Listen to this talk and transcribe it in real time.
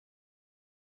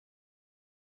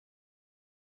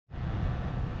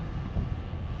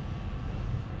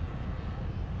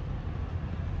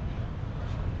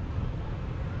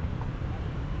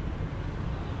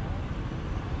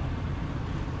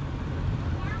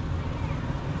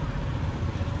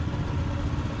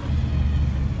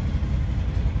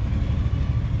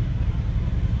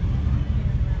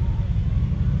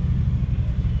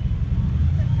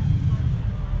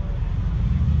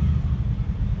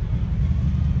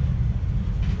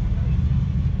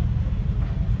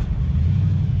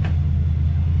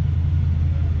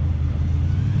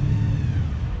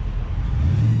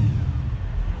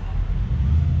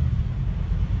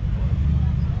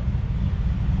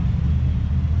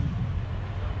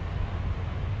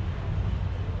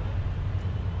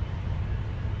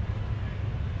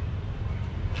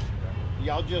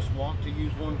Y'all just want to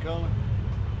use one color?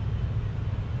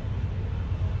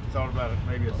 It's all about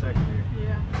maybe a secondary.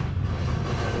 Yeah.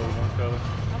 One color?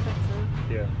 I think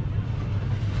so. Yeah.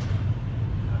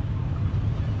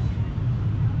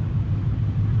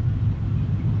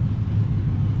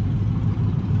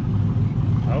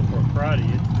 Oh, for Friday,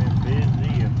 it's been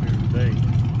busy up here today.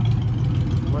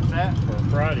 What's that? For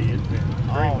Friday, it's been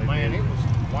extremely man, busy. it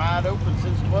was wide open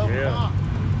since 12 o'clock.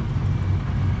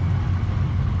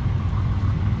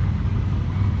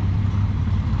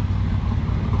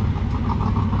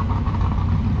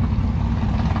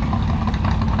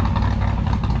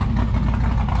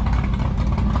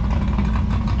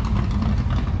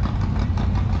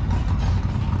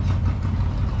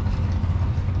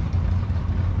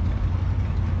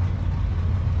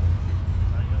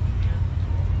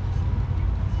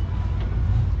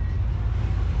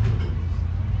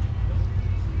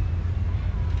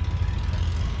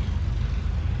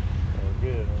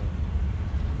 Good.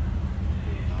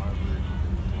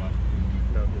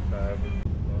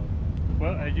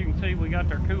 Well, as you can see, we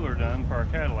got our cooler done for our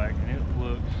Cadillac, and it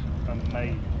looks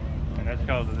amazing. And that's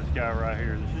because of this guy right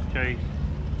here. This is Chase,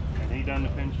 and he done the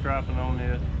pinstriping on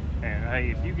this. And hey,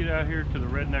 if you get out here to the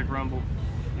Redneck Rumble,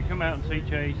 you come out and see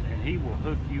Chase, and he will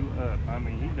hook you up. I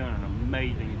mean, he's done an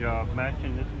amazing job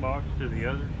matching this box to the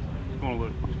other. It's going to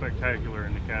look spectacular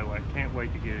in the Cadillac. Can't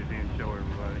wait to get it in and show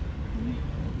everybody.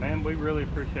 Man, we really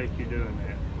appreciate you doing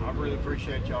that. I really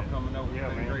appreciate y'all coming over. Yeah,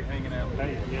 It's been man. great hanging out with you.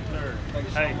 Hey, yes, sir. Thank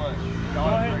you so Hey, much. Go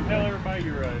ahead and tell everybody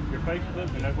your Facebook,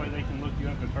 and that way they can look you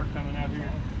up if they're coming out here.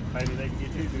 Maybe they can get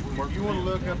you to do some work. If you want to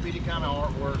look up any kind of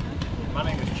artwork, my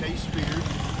name is Chase Spears.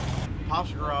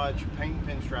 Pop's Garage Paint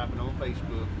Pinstriping on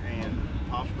Facebook and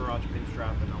Pop's Garage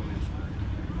Pinstriping on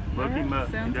Instagram. Look him up.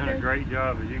 He's Sounds done a good. great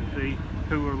job. As you can see,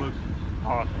 cooler looks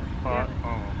awesome. Spot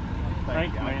on.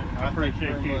 Thanks, you. man. I thank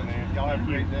appreciate very you, much. man. Y'all have a Thank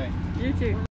you. great day. You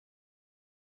too.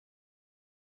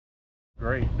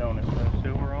 Great, don't it?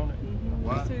 Silver on it.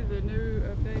 You see the new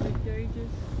updated gauges?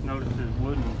 Notice his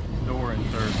wooden door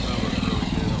insert. That looks really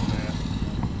good on that.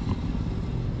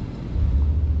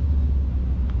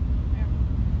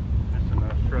 That's a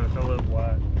nice truck. I love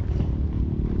white.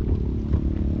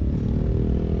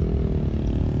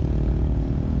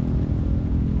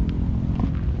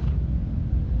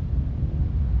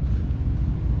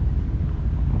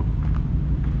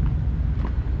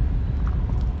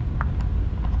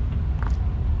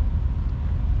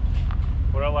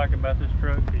 What I like about this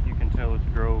truck is you can tell it's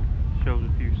drove, shows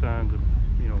a few signs of,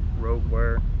 you know, road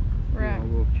wear, Right. you know, a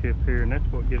little chip here, and that's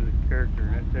what gives it character,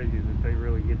 and that tells you that they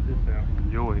really get this out and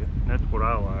enjoy it. And that's what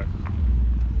I like.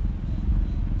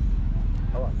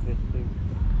 I like this too.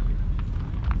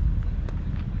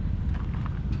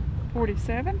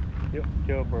 47? Yep,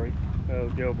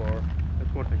 jailbreak, jail bar.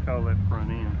 That's what they call that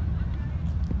front end.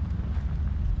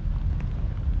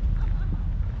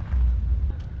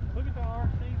 Look at the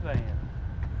RC van.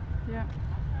 Yeah.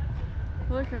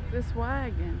 Look at this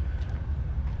wagon.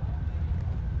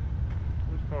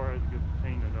 This car has good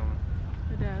painted on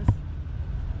it. It does.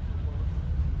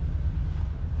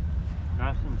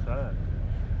 Nice inside.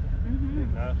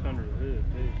 Mm-hmm. Nice under the hood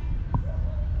too.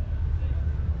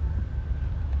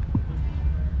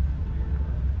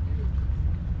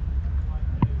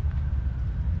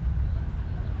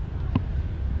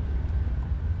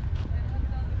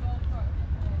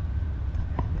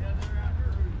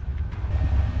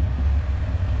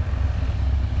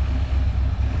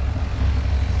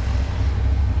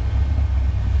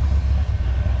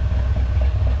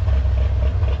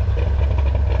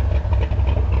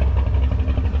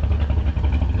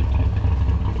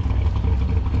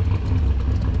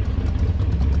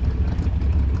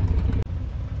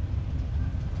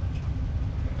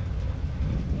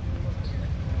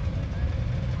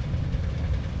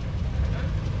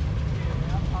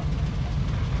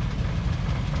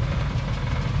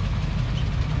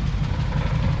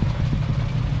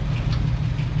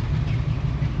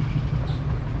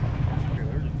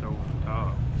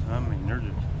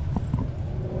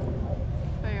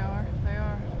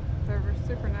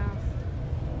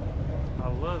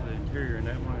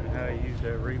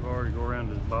 That rebar to go around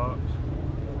his box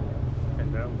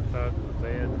and down the sides of the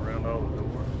bed and around all the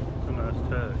doors. It's a nice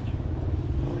touch.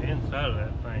 The inside of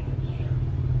that thing is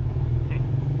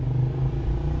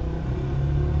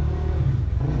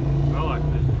I like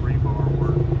this rebar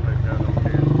work they've got on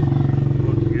here.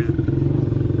 Looks good.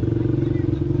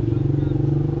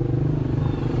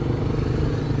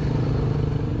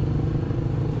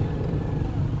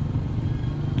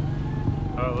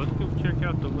 Let's go check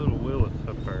out the little Willis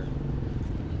up there.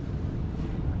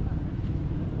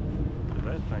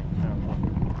 That thing sounds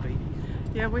like a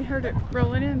beast. Yeah, we heard it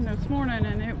rolling in this morning,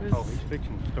 and it was Oh, he's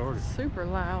fixing to start it. super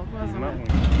loud, wasn't it?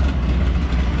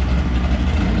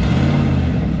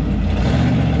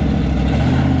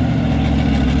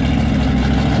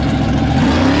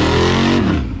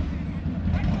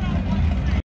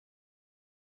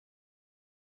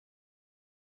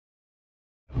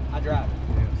 I drive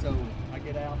it. So I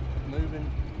get out, moving,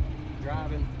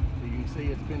 driving. You can see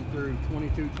it's been through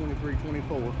 22, 23,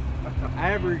 24.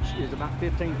 Average is about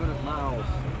 1,500 miles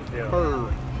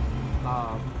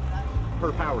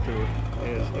per power tour.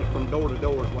 Is from door to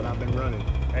door is what I've been running.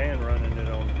 And running it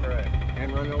on the track.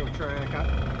 And running on the track.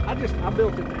 I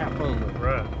built it to have fun with.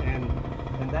 Right.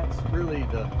 And that's really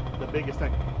the biggest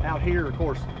thing. Out here, of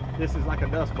course, this is like a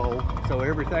dust bowl, so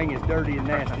everything is dirty and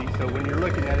nasty. So when you're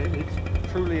looking at it,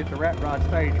 it's truly at the rat rod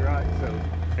stage, right? So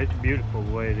it's beautiful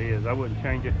the way it is. I wouldn't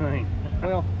change a thing.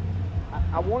 Well,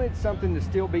 I wanted something to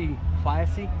still be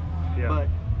classy,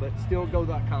 but still go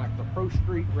that kind of like the pro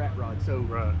street rat rod. So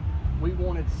we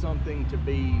wanted something to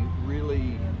be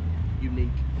really unique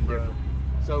and different.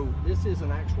 So this is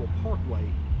an actual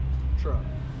parkway truck.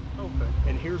 Okay.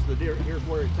 And here's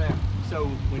where it's at. So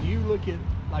when you look at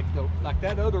like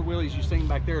that other Willys you seen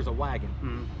back there is a wagon.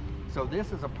 Mm-hmm. So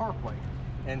this is a parkway.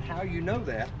 And how you know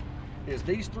that is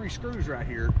these 3 screws right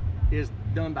here is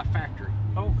done by factory.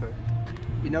 Okay.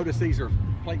 You notice these are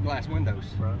plate glass windows.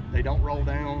 Right. They don't roll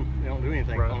down, they don't do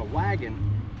anything. Right. On a wagon,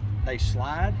 they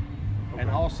slide, and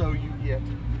also you get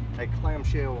a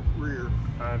clamshell rear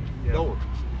door.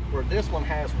 Where this one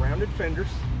has rounded fenders,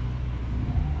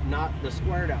 not the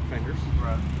squared out fenders.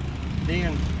 Right.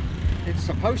 Then it's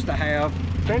supposed to have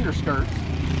fender skirts.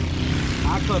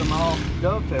 I cut them off,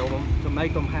 dovetailed them to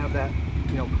make them have that,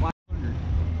 you know, class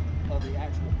of the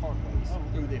actual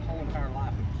parkways through the whole entire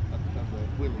life of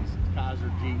the Willys,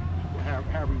 Kaiser, Jeep,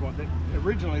 however you want it.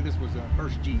 Originally, this was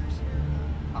first Jeeps.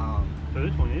 So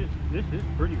this is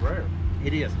pretty rare.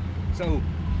 It is. So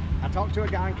I talked to a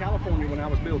guy in California when I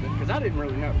was building, because I didn't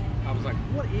really know. I was like,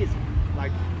 what is it?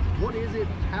 Like, what is it?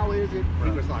 How is it? He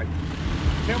was like,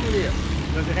 tell me this.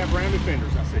 Does it have rounded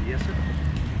fenders? I said, yes, sir.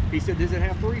 He said, does it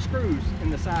have 3 screws in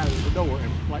the side of the door?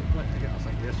 And I was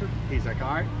like, yes, sir. He's like,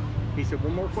 all right. He said,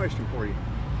 one more question for you.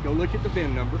 Go look at the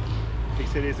VIN number. He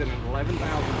said, is it an 11,000?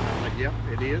 I was like, yep,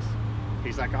 it is.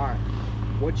 He's like, all right.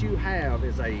 What you have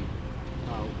is a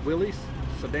Willys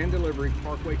sedan delivery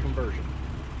parkway conversion.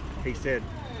 He said,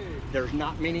 there's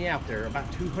not many out there, about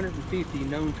 250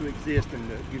 known to exist in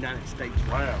the United States.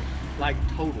 Wow. Like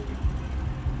totally.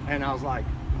 And I was like,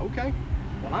 okay,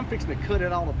 well, I'm fixing to cut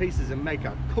it all to pieces and make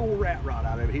a cool rat rod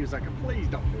out of it. He was like, please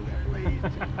don't do that,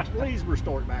 please, please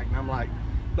restore it back. And I'm like,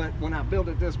 but when I build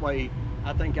it this way,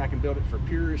 I think I can build it for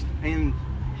purists and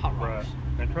hot rods.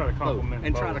 And try to complement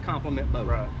both. Try to complement both.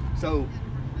 Right. So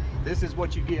this is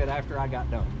what you get after I got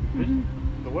done.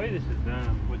 The way this is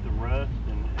done with the rust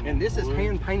and this is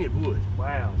hand painted wood.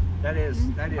 Wow. That is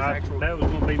actual. That was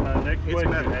going to be my next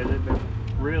question. Metal. Has it been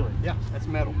really? Yeah, that's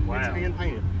metal. Wow. It's hand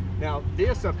painted. Now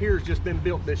this up here has just been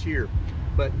built this year,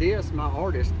 but this, my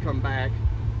artist come back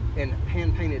and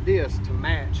hand painted this to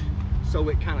match, so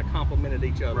it kind of complemented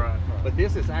each other. Right. But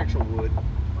this is actual wood.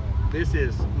 This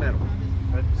is metal.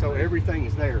 So everything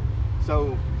is there.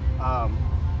 So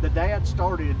the dad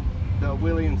started the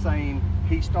Willie Insane.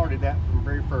 He started that from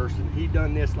very first, and he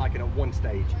done this like in a 1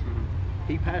 stage.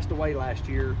 He passed away last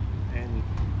year, and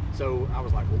so I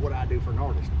was like, well, what do I do for an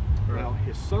artist? Right. Well,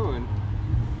 his son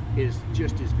is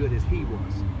just as good as he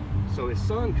was. So his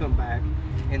son come back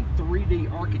and 3D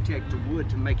architected wood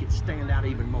to make it stand out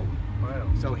even more. Wow.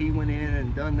 So he went in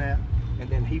and done that, and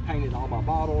then he painted all my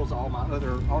bottles, all my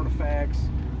other artifacts,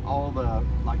 all the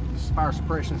like the fire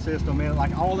suppression system, and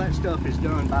like all that stuff is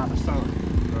done by the son.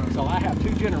 Right. So I have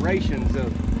 2 generations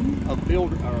of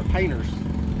painters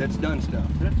that's done stuff.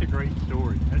 That's a great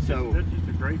story. That's just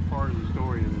a great part of the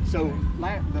story. So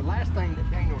the last thing that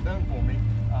Daniel done for me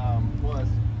was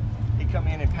he come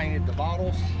in and painted the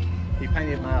bottles. He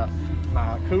painted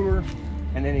my cooler,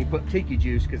 and then he put tiki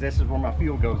juice, because this is where my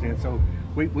fuel goes in. So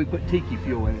we put tiki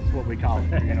fuel in. It's what we call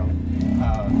it. You know,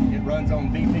 it runs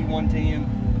on VP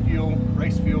 110 fuel,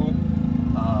 race fuel.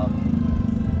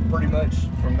 Pretty much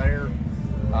from there.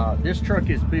 This truck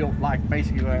is built like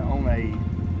basically on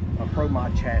a Pro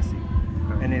Mod chassis,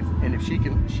 and if she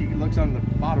looks on the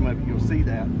bottom of it, you'll see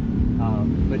that.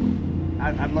 But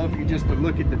I'd love for you just to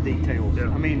look at the details. Yeah.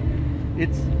 I mean,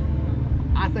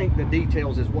 I think the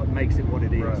details is what makes it what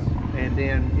it is. Right. And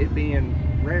then it being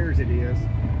rare as it is,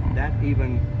 that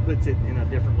even puts it in a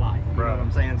different light. You know what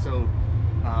I'm saying? So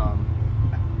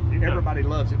everybody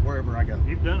loves it wherever I go.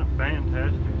 You've done a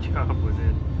fantastic job with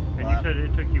it. And you said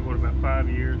it took you, what, about 5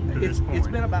 years to this point? It's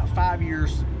been about 5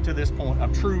 years to this point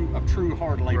of true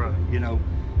hard labor, right. you know.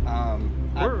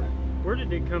 Where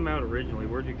did it come out originally?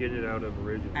 Where did you get it out of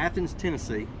originally? Athens,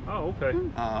 Tennessee. Oh, okay.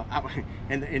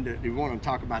 And you want to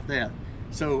talk about that.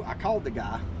 So I called the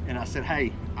guy and I said,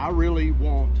 hey, I really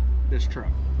want this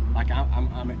truck. Like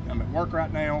I'm at work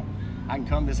right now. I can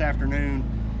come this afternoon.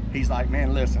 He's like,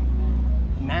 man, listen,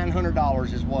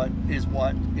 $900 is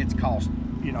what it's cost.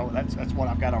 You know, that's what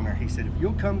I've got on there. He said, if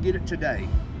you'll come get it today,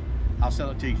 I'll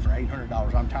sell it to you for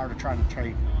 $800. I'm tired of trying to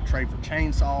trade for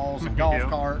chainsaws and golf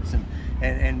carts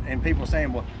and people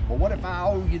saying, well, what if I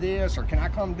owe you this, or can I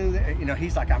come do that? You know,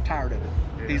 he's like, I'm tired of it.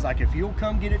 Yeah. He's like, if you'll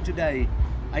come get it today,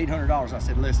 $800. I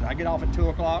said, listen, I get off at 2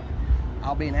 o'clock.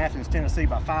 I'll be in Athens, Tennessee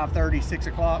by 5:30, 6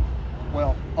 o'clock.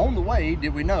 Well, on the way,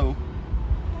 did we know,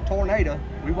 tornado,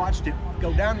 we watched it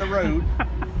go down the road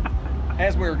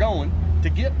as we were going to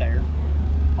get there.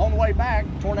 On the way back,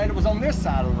 tornado was on this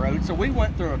side of the road, so we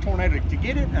went through a tornado to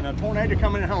get it and a tornado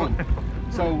coming home.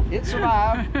 So it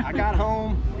survived. I got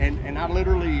home and I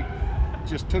literally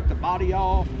just took the body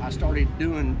off. I started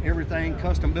doing everything,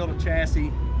 custom built a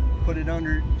chassis, put it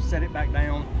under, set it back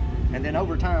down, and then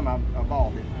over time I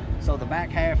evolved it. So the back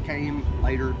half came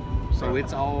later, so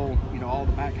it's all, you know, all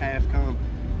the back half come.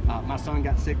 My son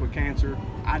got sick with cancer.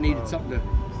 I needed something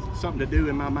to do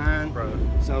in my mind.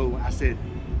 So I said,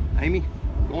 Amy,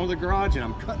 I'm going to the garage and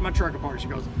I'm cutting my truck apart. She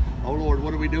goes, oh Lord,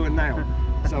 what are we doing now?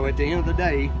 So at the end of the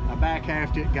day, I back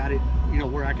halved it, got it, you know,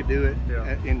 where I could do it,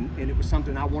 and it was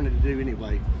something I wanted to do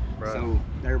anyway. So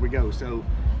there we go. So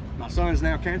my son's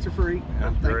now cancer free.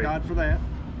 Thank God for that.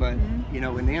 But you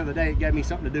know, in the end of the day, it gave me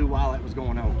something to do while that was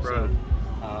going on.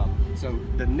 So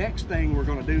the next thing we're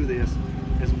going to do this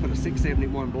is put a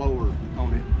 671 blower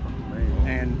on it,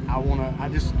 and I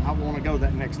want to go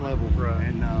that next level.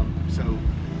 And so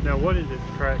now, what is its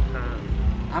track time?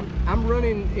 I'm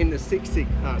running in the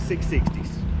 660s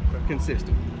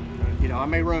consistent. You know, I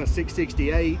may run a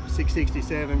 668,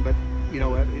 667, but you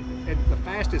know, the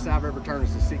fastest I've ever turned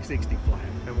is a 660 flat.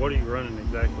 And what are you running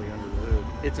exactly under the hood?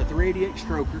 It's a 388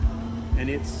 stroker, and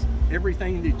it's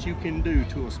everything that you can do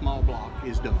to a small block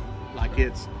is done. Like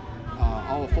it's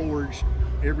all forged,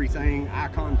 everything,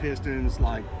 icon pistons,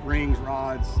 like rings,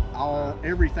 rods,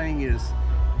 everything is,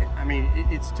 I mean,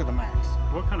 it's to the max.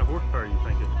 What kind of horsepower do you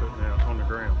think it's putting out on the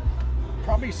ground?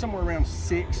 Probably somewhere around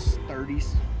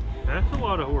 630s. That's a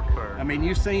lot of horsepower. I mean,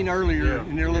 you've seen earlier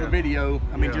in their little video,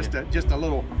 I mean, just a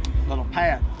little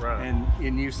pat,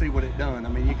 and you see what it done. I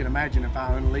mean, you can imagine if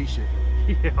I unleash it.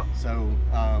 Yeah. So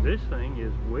this thing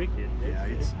is wicked.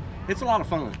 It's a lot of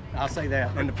fun. I'll say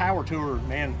that. And the power tour,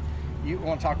 man, you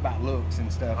want to talk about looks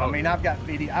and stuff. I mean, I've got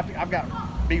video, I've got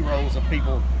B-rolls of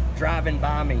people driving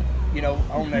by me, you know,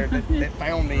 on there that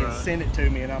found me and sent it to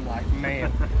me, and I'm like,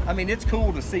 man. I mean, it's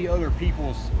cool to see other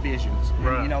people's visions.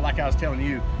 And, you know, like I was telling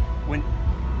you, when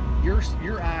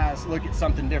your eyes look at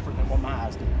something different than what my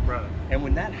eyes do. And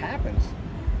when that happens,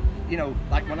 you know,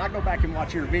 like when I go back and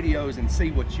watch your videos and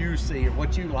see what you see or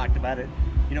what you liked about it,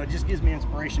 you know, it just gives me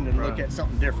inspiration to look at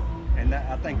something different. And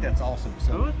I think that's awesome.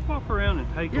 So let's walk around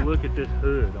and take a look at this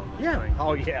hood on this thing.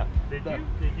 Oh yeah. Did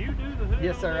you do the hood?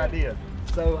 Yes, sir, I did.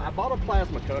 So I bought a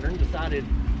plasma cutter and decided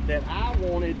that I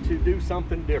wanted to do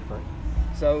something different.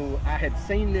 So I had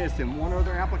seen this in one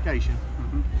other application.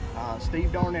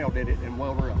 Steve Darnell did it in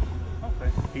Welder Up.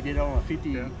 Okay. He did it on a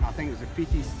 50, I think it was a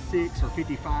 56 or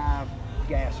 55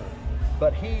 gasser.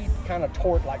 But he kind of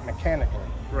tore it like mechanically.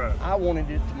 I wanted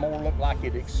it to more look like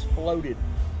it exploded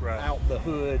out the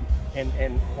hood, and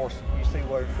of course you see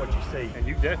what you see. And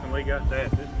you definitely got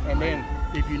that. And then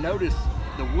if you notice,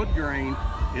 the wood grain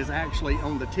is actually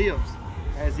on the tips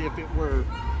as if it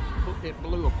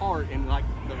blew apart, and like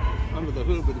under the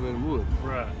hood would have been wood.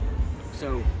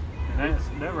 So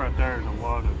that right there is a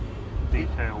lot of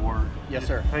detail work. Yes,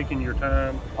 sir. Taking your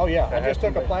time. Oh yeah, I just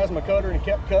took a plasma cutter and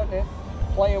kept cutting it,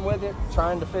 playing with it,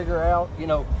 trying to figure out, you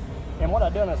know. And what I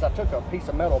done is I took a piece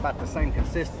of metal about the same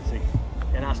consistency,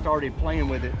 and I started playing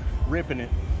with it, ripping it,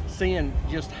 seeing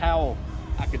just how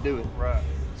I could do it.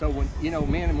 So when, you know,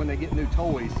 men, when they get new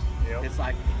toys, it's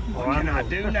like, what can I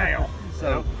do now?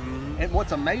 So, and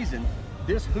what's amazing,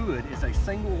 this hood is a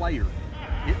single layer.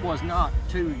 It was not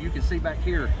two. You can see back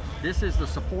here, this is the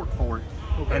support for it,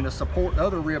 and the support, the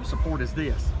other rib support is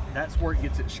this. That's where it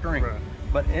gets its strength.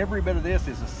 But every bit of this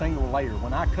is a single layer.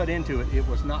 When I cut into it, it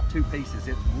was not two pieces.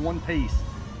 It's one piece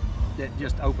that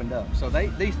just opened up. So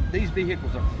these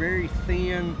vehicles are very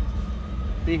thin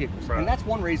vehicles, and that's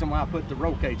one reason why I put the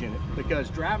roll cage in it, because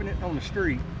driving it on the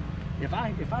street, if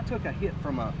I took a hit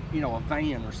from a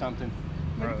van or something,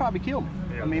 it'd probably kill me.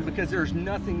 I mean, because there's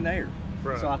nothing there.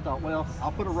 Right. So I thought, well,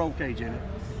 I'll put a roll cage in it.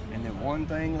 And then one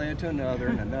thing led to another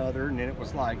and another, and then it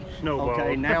was like, Snowball.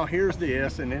 okay, now here's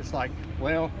this, and it's like,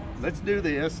 well, let's do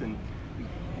this, and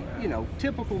you know,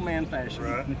 typical man fashion.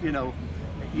 Right. You know,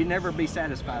 you never be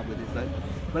satisfied with it,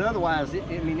 but otherwise, I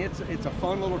mean, it's a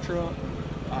fun little truck,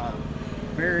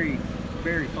 very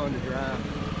fun to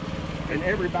drive, and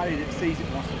everybody that sees it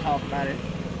wants to talk about it.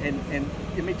 And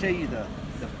let me tell you the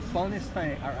funnest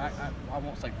thing, I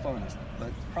won't say funnest,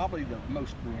 but probably the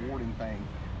most rewarding thing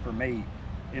for me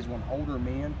is when older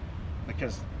men,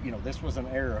 because you know this was an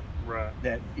era Right.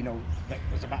 that you know that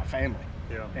was about family.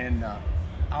 Yeah. And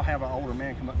I'll have an older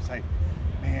man come up and say,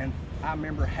 "Man, I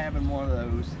remember having one of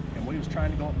those, and we was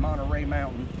trying to go up Monterey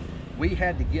Mountain. We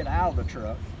had to get out of the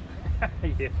truck,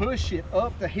 Yeah. push it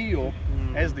up the hill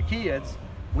as the kids.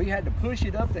 We had to push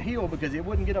it up the hill because it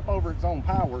wouldn't get up over its own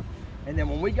power. And then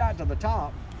when we got to the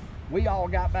top, we all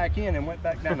got back in and went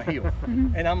back down the hill."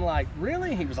 And I'm like,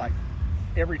 "Really?" He was like,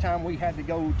 "Every time we had to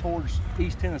go towards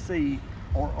East Tennessee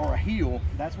or a hill,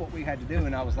 that's what we had to do."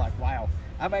 And I was like, wow.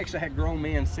 I've actually had grown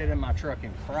men sit in my truck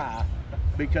and cry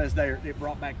because it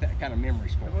brought back that kind of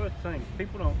memories for me. Well, that's the thing.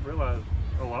 People don't realize,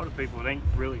 a lot of people that ain't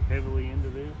really heavily into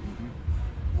this,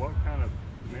 what kind of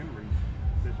memories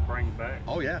this brings back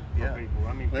Oh yeah, for yeah. people.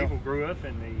 I mean, Well, people grew up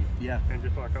in these, yeah. and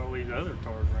just like all these other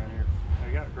cars around here,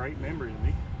 they got great memories.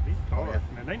 And these cars,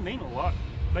 man, they mean a lot.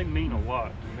 They mean a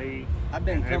lot to me I've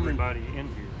been and coming- everybody in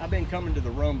here. I've been coming to the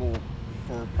Rumble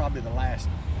for probably the last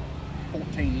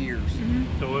 14 years.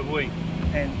 So have we.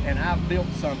 And I've built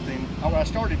something. I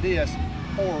started this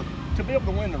to be able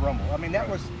to win the Rumble. I mean,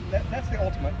 that's the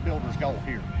ultimate builder's goal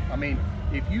here. I mean,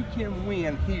 if you can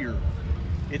win here,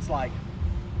 it's like,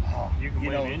 You can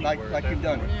win know, anywhere like at that you've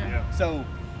done it. point. Yeah. So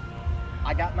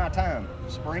I got my time.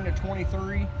 Spring of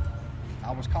 23,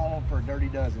 I was called for a dirty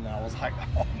dozen. I was like,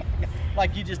 oh my God.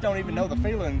 Like you just don't even know the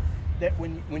feeling that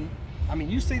when I mean,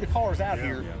 you see the cars out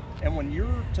here, and when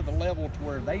you're to the level to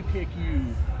where they pick you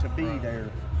to be there,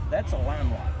 that's a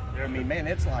limelight. Yeah, I mean, man,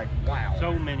 it's like, wow.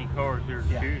 So many cars here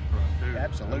to choose from, too.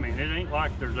 Absolutely. I mean, it ain't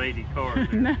like there's 80 cars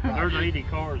here. No. There's 80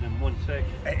 cars in one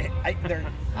section.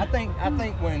 I think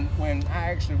when I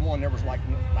actually won, there was like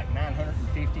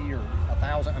 950 or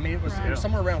 1,000. I mean, it was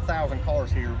somewhere around 1,000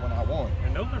 cars here when I won.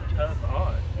 And those are tough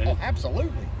odds. Oh,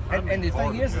 absolutely. And the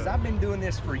thing is hard to I've been doing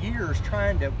this for years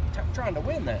trying to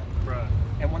win that. Right.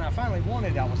 And when I finally won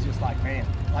it, I was just like, man,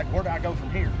 like where do I go from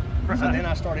here? So then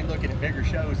I started looking at bigger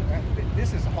shows. And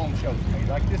this is a home show for me.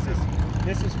 Like this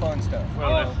is fun stuff.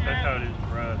 Well, that's how it is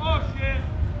for us.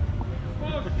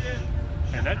 Bullshit.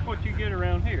 And that's what you get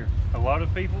around here. A lot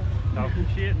of people talking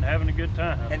shit and having a good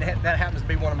time. And that happens to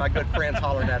be one of my good friends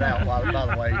hollering that out, by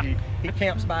the way. He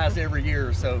camps by us every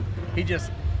year, so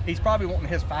he's probably wanting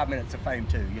his 5 minutes of fame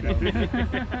too, you know.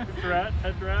 That's right,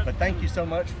 that's right. But thank you so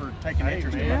much for taking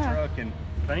interest in my truck. And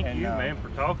thank you, man, for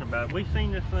talking about it. We've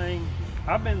seen this thing.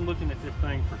 I've been looking at this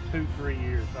thing for 2-3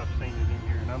 years. I've seen it in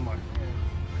here, and I'm like, man,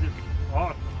 this is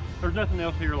awesome. There's nothing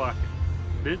else here like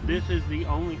it. This is the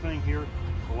only thing here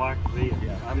like this.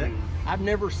 Yeah, I mean, I've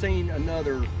never seen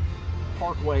another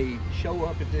Parkway show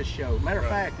up at this show. Matter of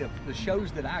fact, if the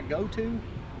shows that I go to,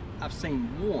 I've seen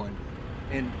one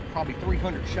in probably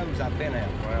 300 shows I've been at.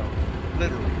 wow.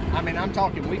 Literally. I mean, I'm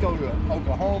talking, we go to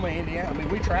Oklahoma, Indiana. I mean,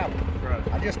 we travel. Right.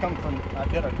 I just come from, I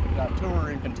did a tour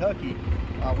in Kentucky.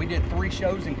 We did 3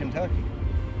 shows in Kentucky.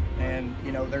 And,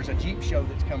 you know, there's a Jeep show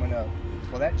that's coming up.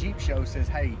 Well, that Jeep show says,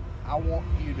 hey, I want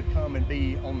you to come and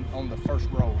be on the first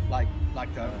row, like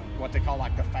the, what they call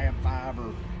like the Fab Five,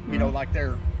 or, you know, like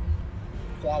their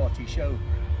quality show.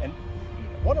 And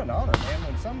what an honor, man,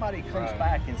 when somebody comes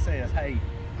back and says, hey,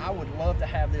 I would love to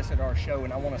have this at our show,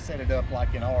 and I want to set it up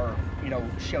like in our, you know,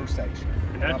 show section.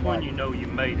 And that's I'm when like, you know you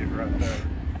made it right there.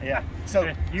 Yeah.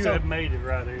 So you have made it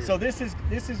right here. So this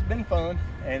has been fun,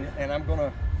 and I'm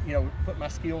gonna, you know, put my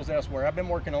skills elsewhere. I've been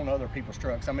working on other people's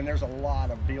trucks. I mean, there's a lot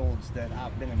of builds that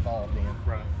I've been involved in.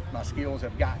 Right. My skills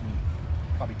have gotten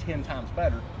probably 10 times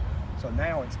better. So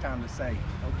now it's time to say,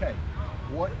 okay,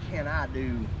 what can I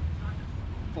do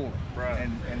fully? Right.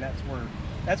 And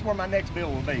that's where my next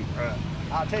build will be. Right.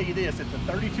 I'll tell you this, it's a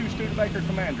 32 Studebaker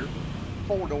Commander,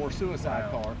 4-door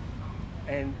suicide car.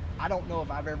 And I don't know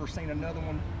if I've ever seen another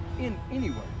one in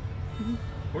anywhere.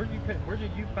 Where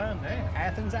did you find that?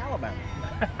 Athens, Alabama,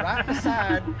 right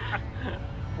beside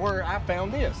where I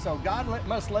found this. So God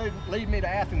must lead me to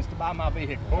Athens to buy my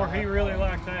vehicle. Or he really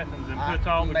likes Athens and puts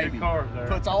all the good cars there.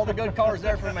 Puts all the good cars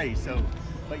there for me. So,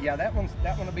 but yeah, that one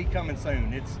will be coming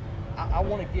soon. I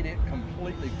want to get it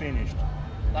completely finished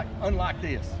like unlike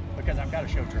this, because I've got a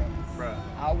show truck. Right.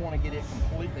 I want to get it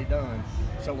completely done,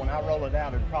 so when I roll it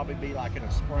out, it'll probably be like in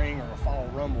a spring or a fall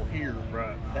rumble here.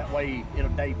 Right. That way, it'll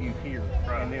debut here.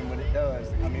 Right. And then when it does,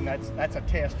 I mean, that's a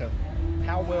test of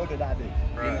how well did I do.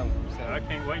 Right. You know. So, I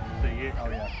can't wait to see it. Oh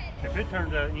yeah. If it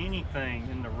turns out anything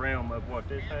in the realm of what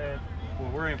this had,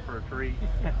 well, we're in for a treat.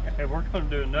 And we're going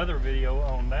to do another video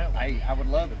on that one. Hey, I would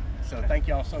love it. So thank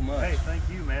y'all so much. Hey, thank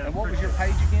you, man. And what was your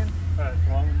page again? It's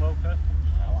Long and Low Custom.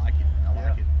 I like it. I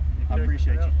like it. I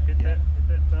appreciate you. Hit that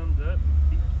thumbs up.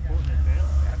 Keep supporting it down.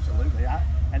 Absolutely.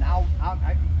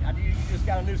 You just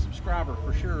got a new subscriber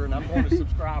for sure, and I'm going to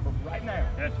subscribe right now.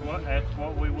 That's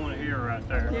what we want to hear right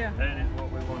there. Yeah. That is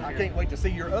what we want to I hear. can't wait to see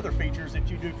your other features that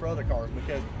you do for other cars,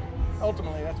 because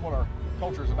ultimately that's what our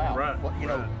culture is about. Right. What, you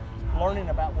know, learning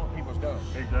about what people's done.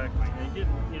 Exactly. And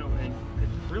getting, and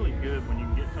it's really good when you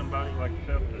can get somebody like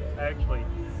yourself to actually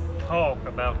talk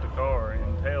about the car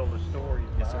and tell the stories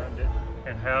Yes, behind sir. it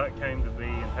and how it came to be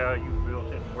and how you built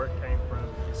it and where it came from.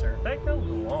 Yes, sir. That goes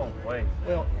a long way.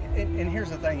 Well, and here's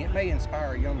the thing: it may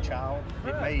inspire a young child.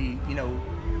 It may,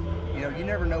 you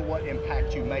never know what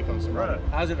impact you make on somebody.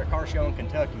 Right. I was at a car show in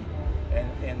Kentucky,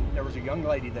 and there was a young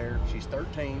lady there. She's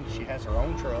 13. She has her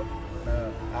own truck,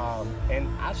 and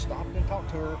I stopped and talked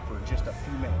to her for just a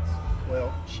few minutes.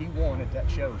 Well, she won at that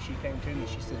show. She came to me.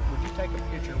 She said, "Would you take a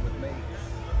picture with me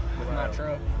with my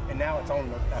truck?" And now it's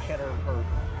on a header of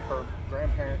her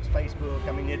grandparents' Facebook.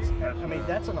 I mean,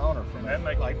 that's an honor for me. That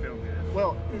makes you feel good.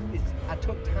 Well, I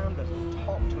took time to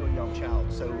talk to a young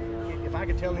child. So if I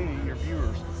could tell any of your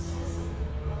viewers,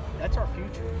 that's our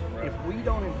future. Right. If we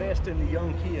don't invest in the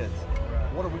young kids,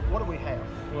 Right. what do we have?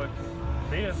 Well,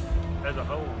 this as a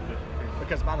whole,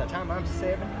 Because by the time I'm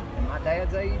 70 and my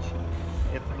dad's age,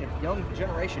 if young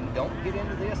generation don't get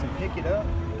into this and pick it up,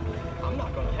 I'm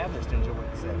not going to have this to enjoy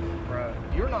at 70. right.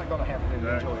 You're not going to have it to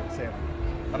Exactly. enjoy at 70.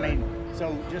 I mean,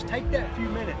 so just take that few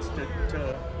minutes to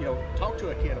talk to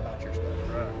a kid about your stuff.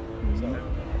 Right. So,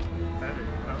 That is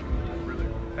something to really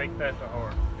take that to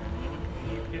heart.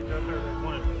 And any kids out there that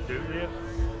want to do this,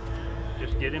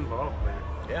 just get involved with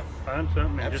it. yeah. Find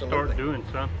something and just start Absolutely. doing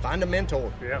something. Find a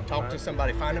mentor. Yeah, Talk right. to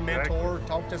somebody. Find a mentor. Exactly.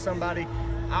 Talk to somebody.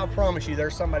 I promise you,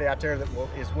 there's somebody out there that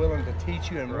is willing to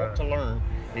teach you and want Right. to learn.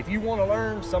 If you want to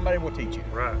learn, somebody will teach you.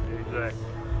 Right, exactly.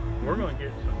 We're going to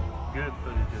get some good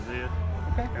footage of this,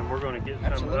 Okay. and we're going to get some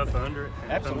Absolutely. up under it.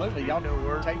 And some Absolutely. Y'all detail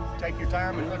work. take your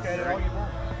time and look at it all you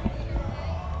want.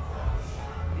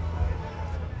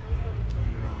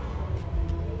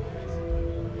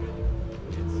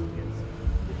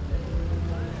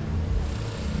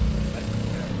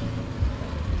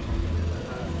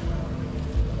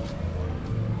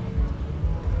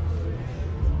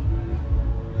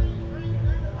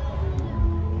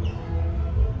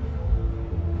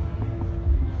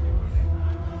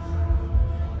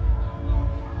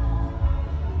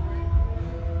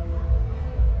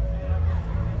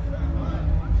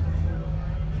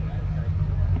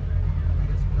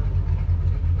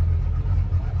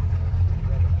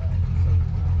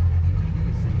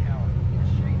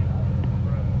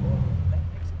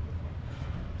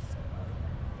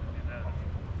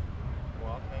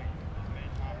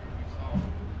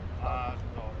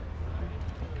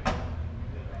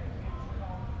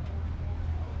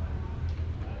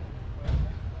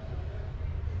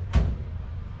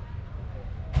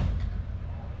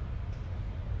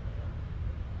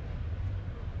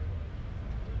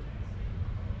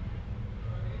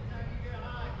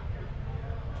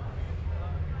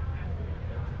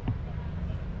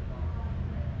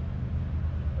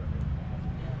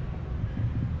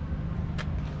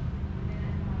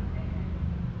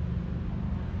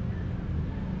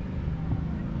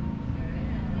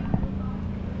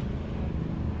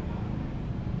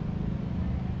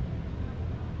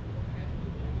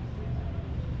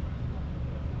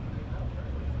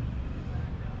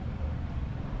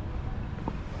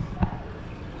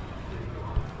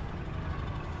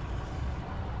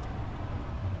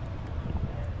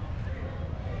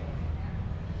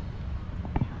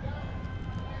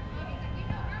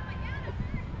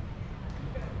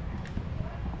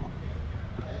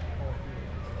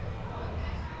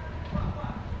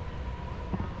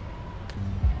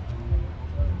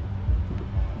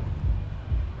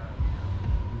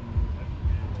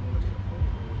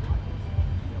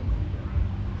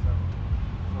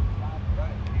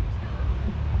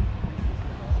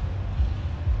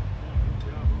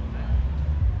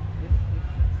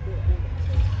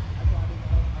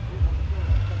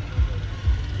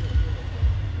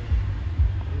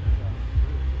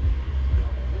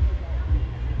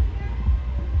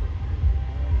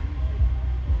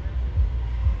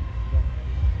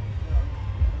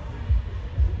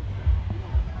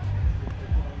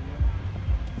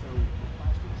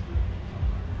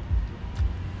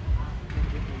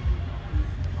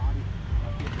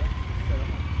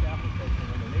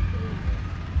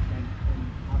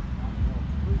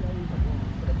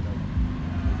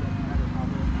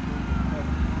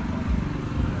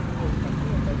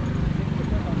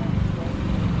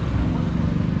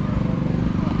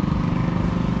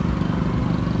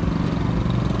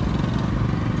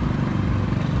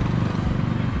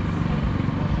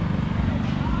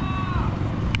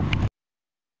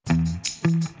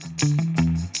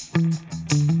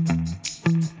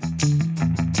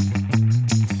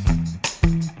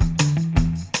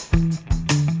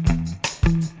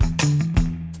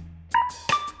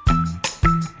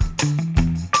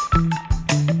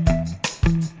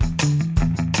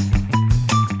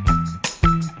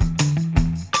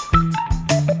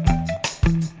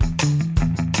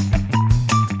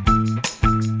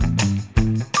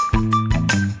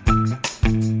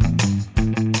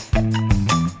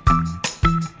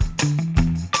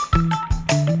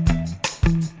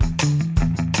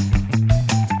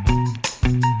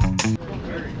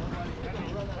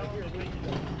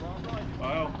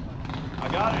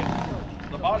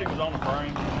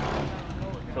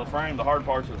 frame, the hard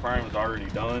parts of the frame was already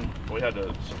done. We had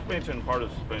the suspension, part of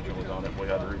the suspension was on it. We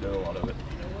had to redo a lot of it.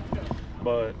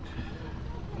 But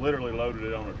literally loaded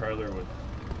it on a trailer with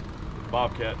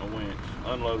Bobcat and a winch,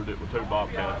 unloaded it with 2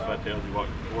 Bobcats. That tells you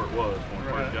where it was when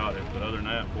we first got it. But other than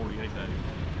that, 48 days.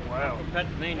 Wow.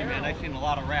 Pennsylvania, man, they've seen a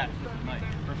lot of rats this night.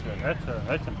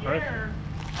 That's impressive.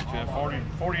 Yeah,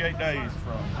 48 days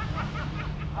from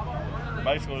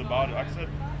basically bought it. Like I said,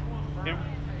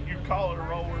 you'd call it a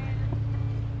roller,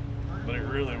 but it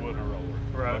really wasn't a roller.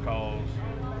 Right. Because,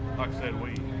 like I said,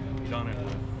 we done it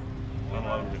with,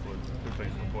 unloaded it with 2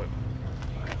 pieces of equipment.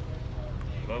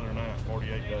 But other than that,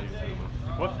 48 days it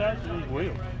was. What size are these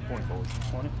wheels? 24.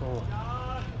 24.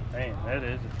 Man, that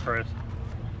is impressive.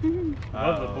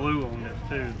 Love the blue on this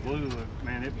too. The blue,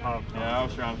 man, it pops. Yeah, I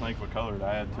was trying to think what color to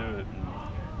add to it. And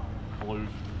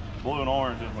blue and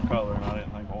orange is my color, and I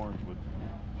didn't think orange would.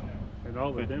 And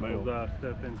all the fit the dimples bill.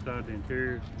 stuff inside the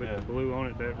interior, but Yeah. the blue on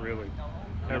it, that really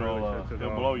sets it It'll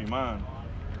off. blow your mind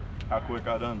how quick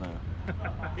I done that.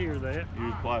 I hear that.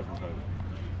 Use plasma tape.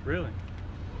 Really?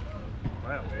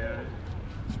 Wow, yeah.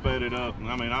 Sped it up, and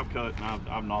I mean, I've cut and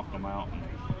I've knocked them out. And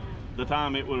the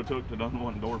time it would have took to done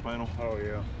one door panel, Oh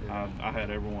yeah. I had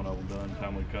every one of them done. The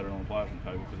time we cut it on a plasma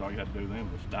table, because all you had to do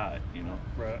then was dye it, you know.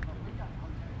 Right.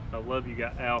 I love you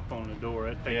got Alf on the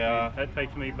door. That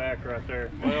takes me back right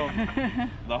there. Well,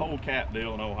 the whole cat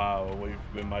deal in Ohio, we've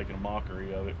been making a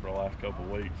mockery of it for the last couple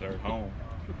of weeks there at home.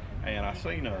 And I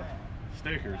seen a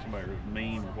sticker, somebody was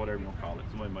meme or whatever you want to call it.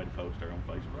 Somebody made a post there on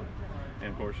Facebook. And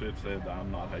of course it said,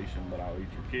 "I'm not Haitian, but I'll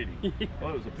eat your kitty."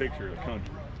 Well, it was a picture of the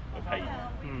country of Haiti.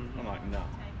 I'm like, no,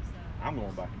 I'm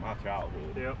going back to my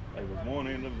childhood. Yep. There was one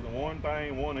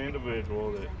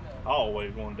individual that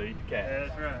always wanted to eat the cat.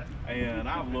 That's right. And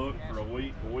I've looked for a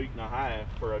week and a half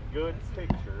for a good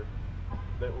picture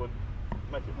that would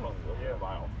make it fun to live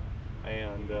out.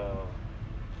 And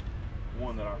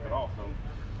one that I could also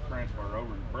transfer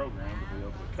over to the program to be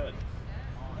able to cut it.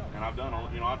 And I've done,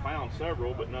 I found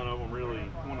several, but none of them really,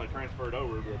 when they transferred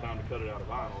over, by the time to cut it out of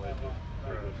vinyl, it just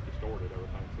distorted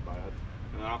everything so bad.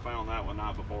 And then I found that one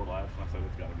night before last, and I said,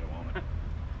 it's got to go on it.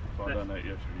 So I done that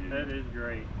yesterday. That is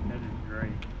great. That is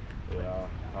great. Yeah,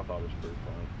 I thought it was pretty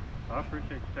fun. I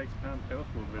appreciate you taking time to tell us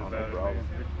a little bit Oh, no about it, problem.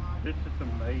 man. It's just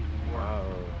amazing work.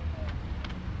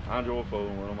 I enjoy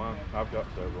fooling with them. I've got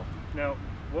several. Now,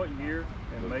 what year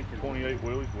and make is 28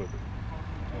 wheelies with it.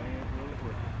 28 Willie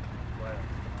Whippet. Wow.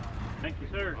 Thank you,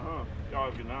 sir. Y'all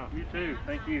have a good night. You too.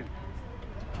 Thank you.